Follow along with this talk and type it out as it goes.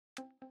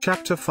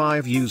Chapter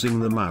 5, Using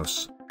the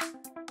Mouse.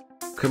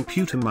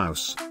 Computer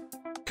mouse.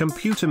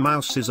 Computer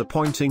mouse is a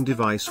pointing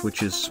device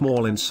which is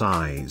small in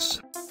size.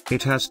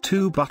 It has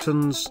two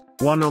buttons,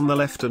 one on the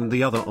left and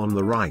the other on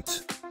the right.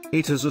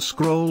 It has a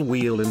scroll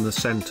wheel in the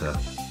center.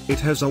 It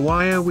has a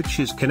wire which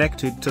is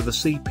connected to the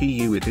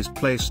CPU. It is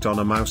placed on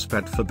a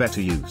mousepad for better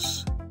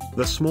use.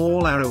 The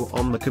small arrow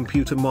on the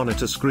computer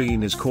monitor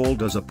screen is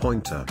called as a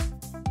pointer.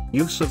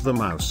 Use of the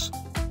mouse.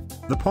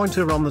 The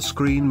pointer on the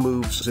screen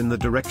moves in the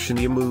direction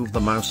you move the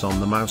mouse on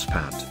the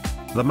mousepad.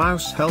 The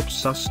mouse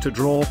helps us to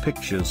draw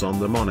pictures on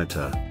the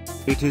monitor.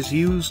 It is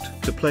used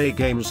to play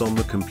games on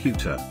the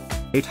computer.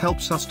 It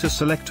helps us to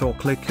select or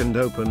click and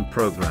open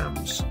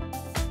programs.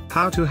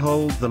 How to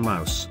hold the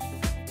mouse.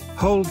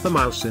 Hold the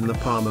mouse in the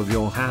palm of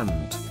your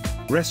hand.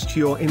 Rest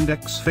your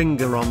index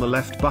finger on the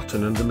left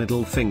button and the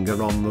middle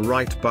finger on the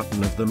right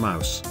button of the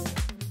mouse.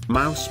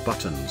 Mouse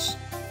buttons.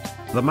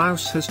 The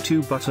mouse has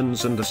two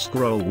buttons and a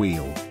scroll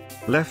wheel.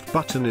 Left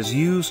button is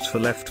used for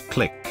left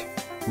click.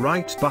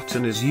 Right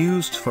button is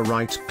used for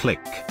right click.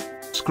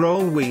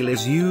 Scroll wheel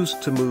is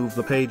used to move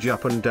the page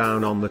up and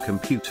down on the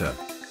computer.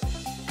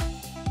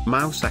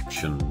 Mouse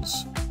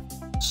actions.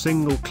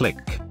 Single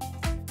click.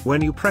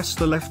 When you press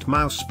the left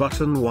mouse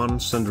button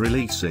once and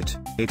release it,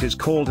 it is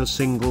called a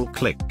single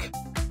click.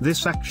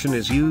 This action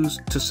is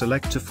used to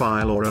select a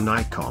file or an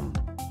icon.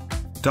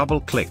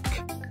 Double click.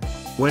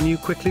 When you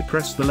quickly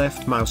press the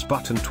left mouse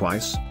button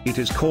twice, it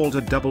is called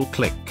a double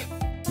click.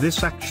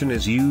 This action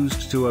is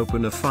used to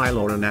open a file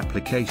or an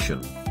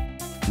application.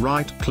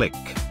 Right click.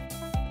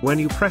 When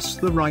you press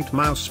the right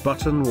mouse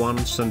button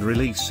once and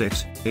release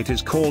it, it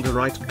is called a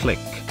right click.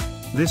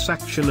 This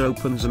action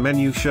opens a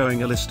menu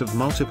showing a list of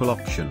multiple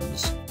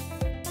options.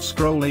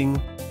 Scrolling.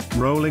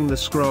 Rolling the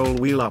scroll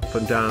wheel up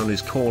and down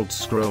is called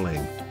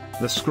scrolling.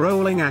 The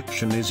scrolling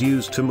action is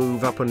used to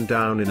move up and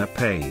down in a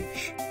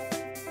page.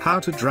 How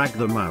to drag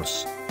the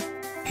mouse.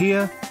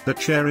 Here, the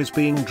chair is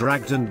being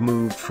dragged and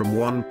moved from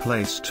one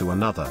place to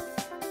another.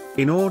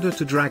 In order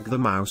to drag the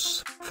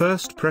mouse,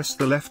 first press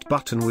the left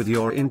button with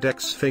your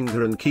index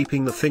finger and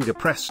keeping the finger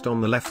pressed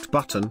on the left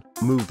button,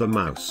 move the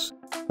mouse.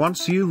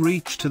 Once you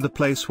reach to the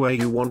place where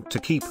you want to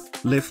keep,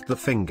 lift the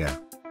finger.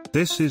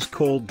 This is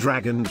called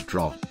drag and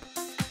drop.